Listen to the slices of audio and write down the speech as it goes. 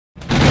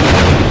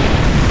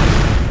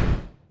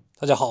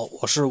大家好，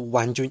我是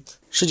王军。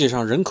世界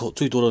上人口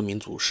最多的民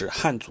族是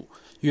汉族，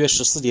约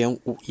 14.5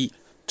 亿，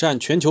占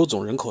全球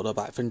总人口的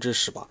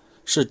 18%，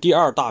 是第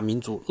二大民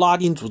族拉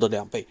丁族的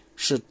2倍，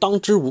是当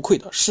之无愧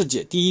的世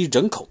界第一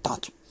人口大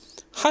族。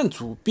汉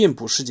族遍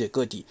布世界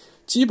各地，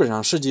基本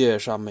上世界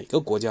上每个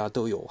国家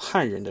都有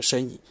汉人的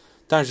身影。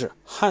但是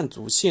汉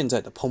族现在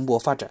的蓬勃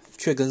发展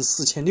却跟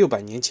4600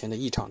年前的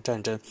一场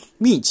战争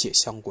密切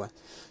相关。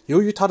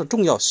由于它的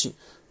重要性，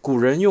古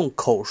人用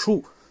口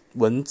述、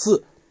文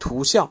字、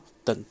图像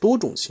等多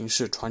种形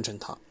式传承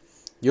它。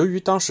由于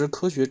当时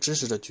科学知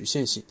识的局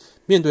限性，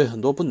面对很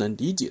多不能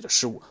理解的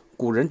事物，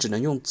古人只能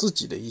用自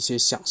己的一些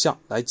想象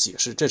来解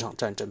释这场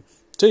战争，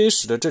这也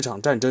使得这场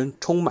战争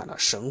充满了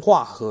神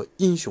话和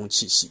英雄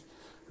气息。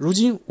如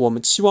今我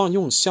们期望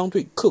用相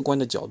对客观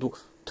的角度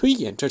推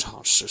演这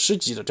场史诗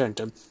级的战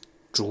争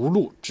——涿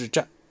鹿之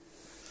战。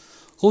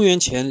公元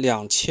前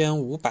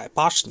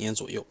2580年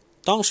左右，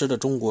当时的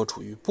中国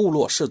处于部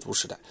落氏族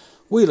时代，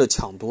为了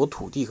抢夺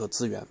土地和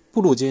资源，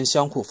部落间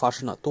相互发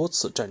生了多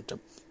次战争。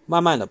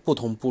慢慢的，不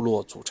同部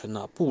落组成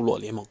了部落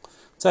联盟。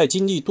在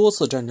经历多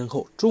次战争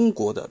后，中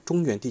国的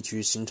中原地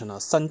区形成了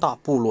3大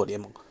部落联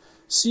盟。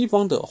西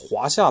方的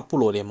华夏部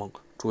落联盟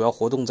主要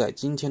活动在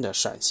今天的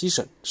陕西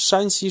省、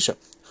山西省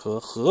和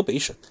河北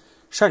省，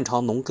擅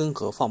长农耕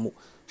和放牧，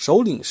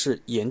首领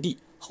是炎帝，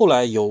后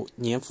来由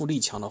年富力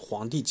强的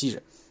黄帝继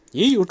任。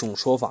也有种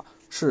说法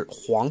是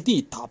黄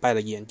帝打败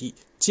了炎帝，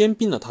兼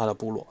并了他的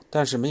部落，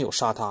但是没有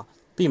杀他，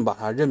并把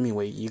他任命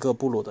为一个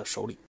部落的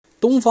首领。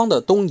东方的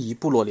东夷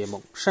部落联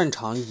盟擅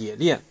长冶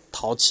炼、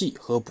陶器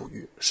和捕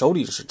鱼，首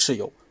领是蚩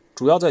尤，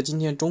主要在今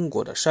天中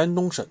国的山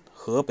东省、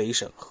河北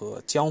省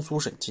和江苏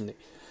省境内。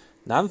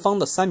南方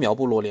的三苗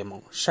部落联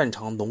盟擅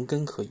长农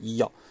耕和医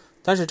药，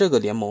但是这个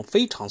联盟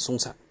非常松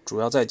散，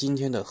主要在今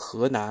天的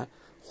河南、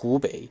湖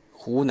北、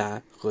湖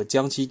南和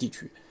江西地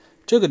区。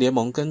这个联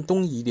盟跟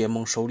东夷联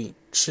盟首领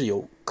蚩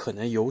尤可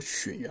能有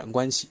血缘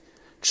关系，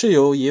蚩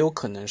尤也有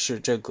可能是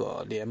这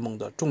个联盟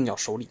的重要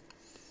首领。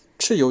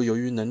蚩尤由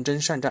于能征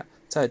善战，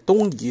在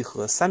东夷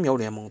和三苗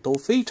联盟都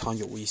非常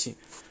有威信。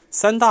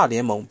3大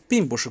联盟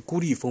并不是孤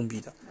立封闭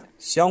的，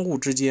相互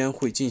之间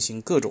会进行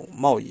各种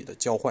贸易的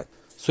交换。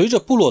随着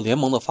部落联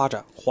盟的发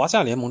展，华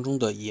夏联盟中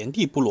的炎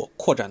帝部落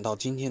扩展到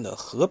今天的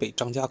河北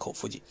张家口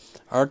附近，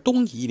而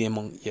东夷联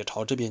盟也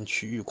朝这片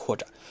区域扩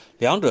展，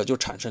两者就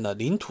产生了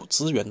领土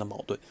资源的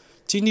矛盾。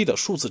经历了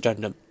数次战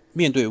争，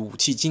面对武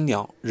器精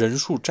良、人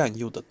数占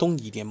优的东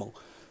夷联盟，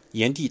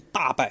炎帝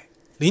大败，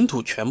领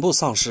土全部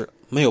丧失，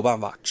没有办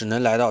法，只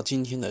能来到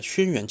今天的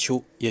轩辕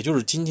丘，也就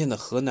是今天的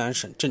河南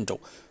省郑州，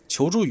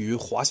求助于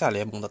华夏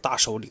联盟的大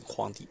首领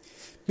黄帝。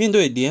面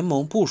对联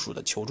盟部属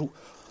的求助，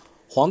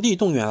黄帝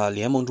动员了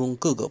联盟中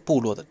各个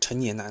部落的成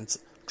年男子，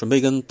准备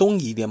跟东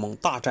夷联盟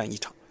大战一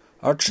场。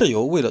而蚩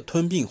尤为了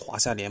吞并华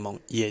夏联盟，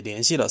也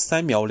联系了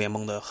三苗联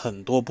盟的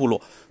很多部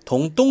落，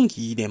同东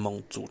夷联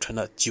盟组成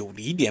了九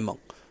黎联盟，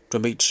准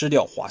备吃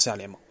掉华夏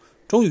联盟。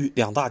终于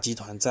2大集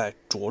团在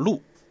涿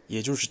鹿，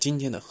也就是今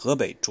天的河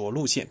北涿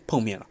鹿县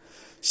碰面了。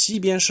西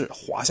边是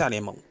华夏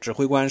联盟，指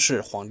挥官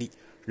是黄帝，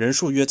人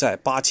数约在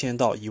8000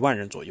到1万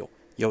人左右，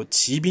有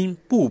骑兵、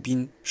步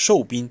兵、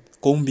兽兵、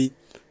工兵，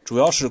主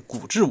要是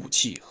骨制武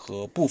器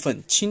和部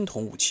分青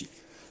铜武器。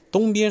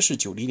东边是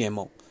九黎联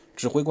盟，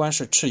指挥官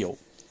是蚩尤，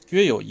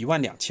约有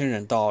12000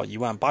人到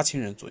18000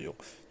人左右，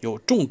有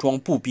重装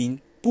步兵、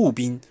步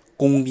兵、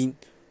工兵，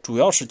主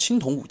要是青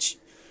铜武器。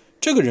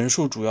这个人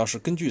数主要是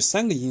根据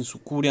3个因素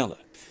估量的，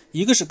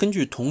一个是根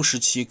据同时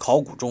期考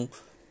古中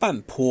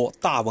半坡、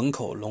大汶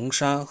口、龙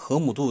山、河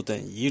姆渡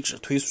等遗址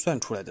推算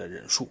出来的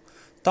人数，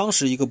当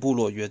时一个部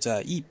落约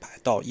在100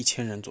到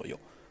1000人左右。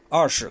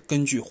二是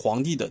根据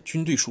黄帝的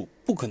军队数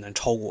不可能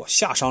超过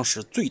夏商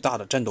时最大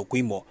的战斗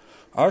规模，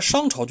而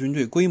商朝军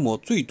队规模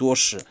最多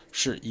时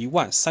是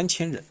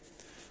13000人。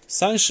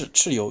三是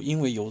蚩尤因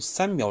为有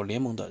三苗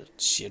联盟的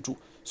协助，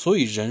所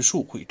以人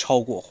数会超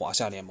过华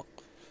夏联盟，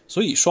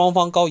所以双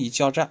方高一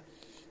交战，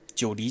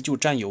九黎就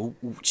占有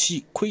武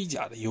器盔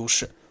甲的优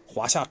势，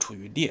华夏处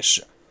于劣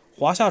势。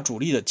华夏主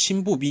力的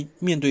轻步兵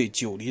面对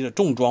九黎的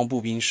重装步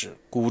兵时，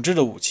骨制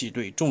的武器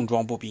对重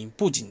装步兵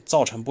不仅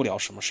造成不了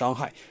什么伤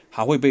害，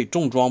还会被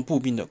重装步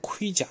兵的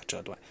盔甲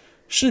折断。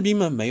士兵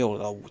们没有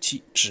了武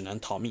器，只能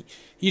逃命，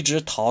一直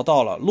逃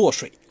到了洛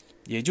水，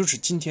也就是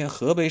今天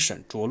河北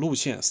省涿鹿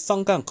县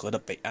桑干河的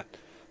北岸。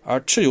而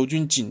蚩尤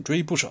军紧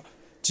追不舍，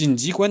紧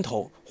急关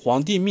头，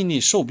黄帝命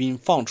令兽兵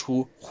放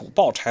出虎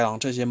豹豺狼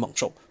这些猛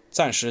兽，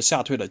暂时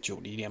吓退了九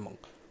黎联盟。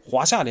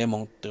华夏联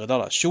盟得到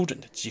了休整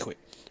的机会，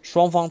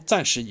双方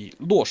暂时以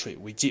洛水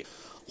为界。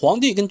黄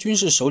帝跟军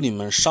事首领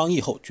们商议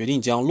后，决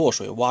定将洛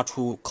水挖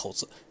出口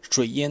子，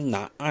水淹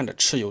南岸的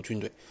蚩尤军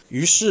队。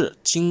于是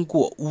经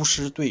过巫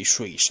师对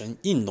水神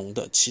应农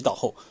的祈祷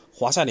后，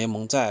华夏联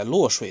盟在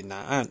洛水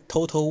南岸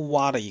偷偷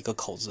挖了一个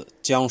口子，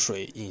将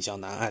水引向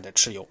南岸的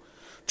蚩尤。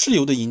蚩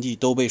尤的营地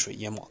都被水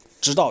淹没，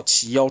直到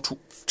其腰处。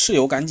蚩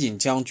尤赶紧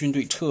将军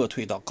队撤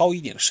退到高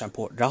一点的山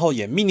坡，然后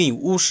也命令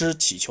巫师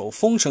祈求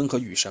风神和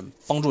雨神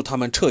帮助他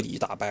们彻底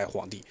打败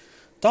黄帝。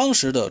当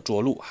时的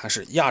涿鹿还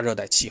是亚热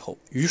带气候，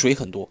雨水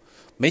很多，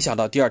没想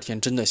到第二天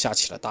真的下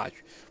起了大雨，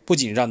不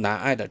仅让南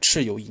岸的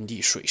蚩尤营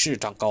地水势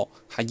涨高，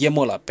还淹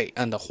没了北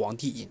岸的黄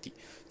帝营地。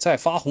在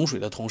发洪水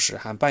的同时，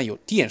还伴有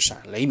电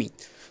闪雷鸣。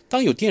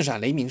当有电闪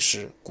雷鸣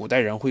时，古代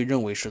人会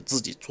认为是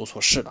自己做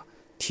错事了，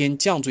天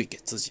降罪给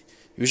自己。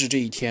于是这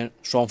一天，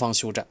双方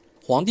休战。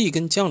皇帝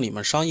跟将领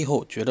们商议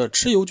后，觉得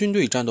蚩尤军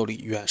队战斗力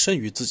远胜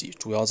于自己，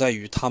主要在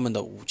于他们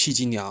的武器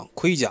精良，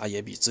盔甲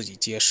也比自己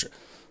结实。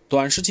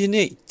短时期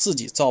内自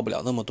己造不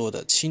了那么多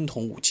的青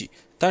铜武器，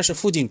但是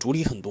附近竹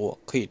林很多，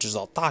可以制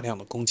造大量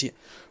的弓箭。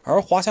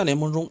而华夏联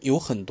盟中有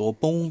很多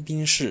工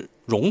兵是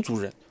戎族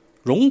人，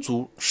戎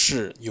族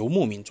是游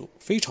牧民族，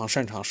非常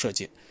擅长射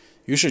箭。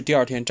于是第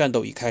二天战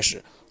斗一开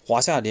始，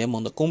华夏联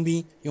盟的工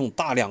兵用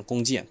大量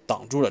弓箭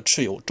挡住了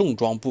蚩尤重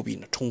装步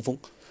兵的冲锋。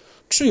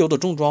蚩尤的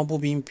重装步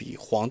兵比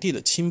黄帝的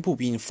轻步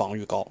兵防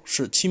御高，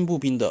是轻步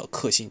兵的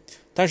克星，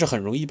但是很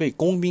容易被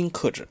工兵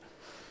克制。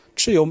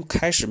蚩尤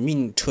开始命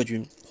令撤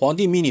军，皇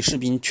帝命令士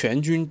兵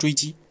全军追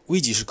击。危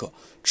急时刻，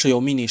蚩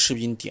尤命令士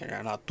兵点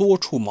燃了多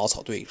处茅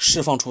草堆，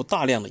释放出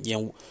大量的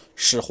烟雾，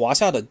使华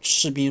夏的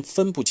士兵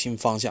分不清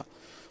方向。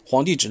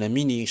皇帝只能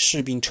命令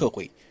士兵撤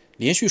回。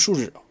连续数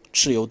日，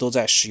蚩尤都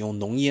在使用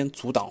浓烟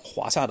阻挡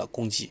华夏的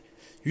攻击。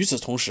与此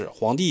同时，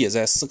皇帝也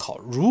在思考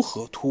如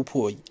何突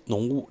破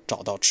浓雾，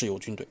找到蚩尤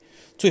军队。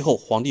最后，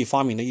皇帝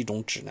发明了一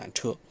种指南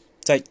车，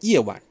在夜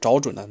晚找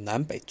准了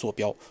南北坐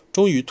标，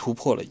终于突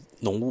破了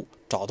浓雾，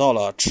找到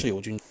了蚩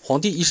尤军。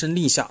皇帝一声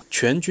令下，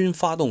全军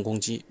发动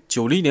攻击。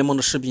九黎联盟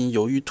的士兵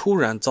由于突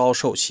然遭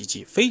受袭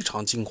击，非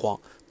常惊慌，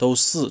都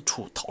四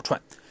处逃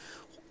窜。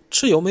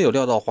蚩尤没有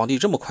料到皇帝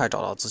这么快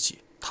找到自己，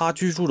他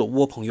居住的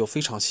窝棚又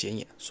非常显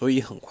眼，所以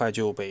很快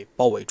就被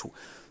包围住。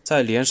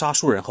在连杀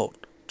数人后，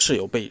蚩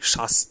尤被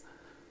杀死。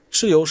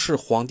蚩尤是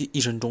皇帝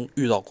一生中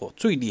遇到过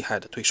最厉害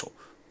的对手。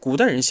古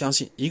代人相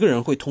信一个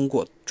人会通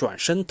过转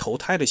生投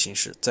胎的形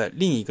式在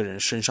另一个人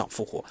身上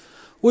复活。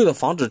为了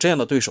防止这样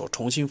的对手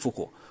重新复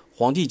活，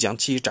皇帝将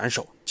其斩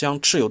首，将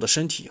蚩尤的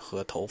身体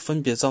和头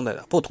分别葬在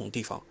了不同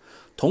地方。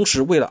同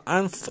时，为了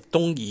安抚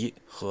东夷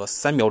和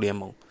三苗联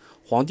盟，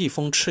皇帝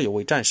封蚩尤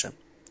为战神，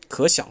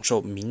可享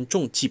受民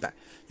众祭拜，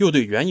又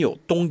对原有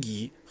东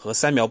夷和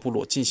三苗部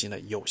落进行了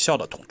有效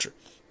的统治。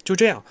就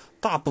这样，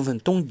大部分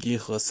东夷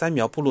和三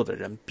苗部落的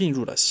人并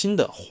入了新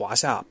的华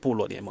夏部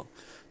落联盟。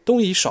东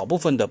夷少部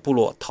分的部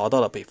落逃到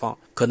了北方，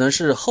可能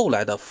是后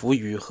来的扶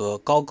余和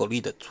高句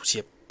丽的祖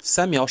先。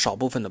三苗少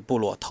部分的部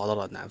落逃到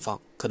了南方，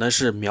可能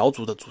是苗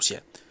族的祖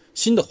先。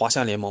新的华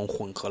夏联盟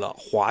混合了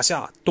华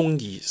夏、东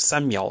夷、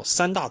三苗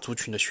三大族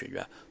群的血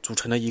缘，组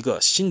成了一个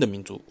新的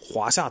民族——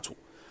华夏族。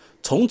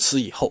从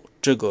此以后，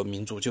这个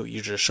民族就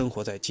一直生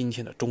活在今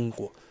天的中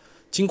国。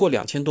经过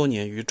2000多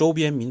年与周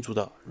边民族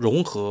的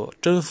融合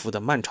征服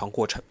的漫长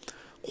过程，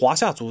华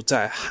夏族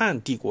在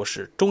汉帝国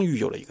时终于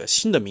有了一个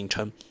新的名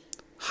称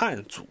——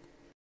汉族。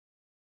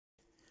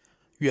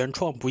原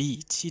创不易，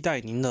期待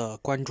您的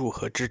关注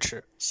和支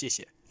持，谢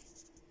谢。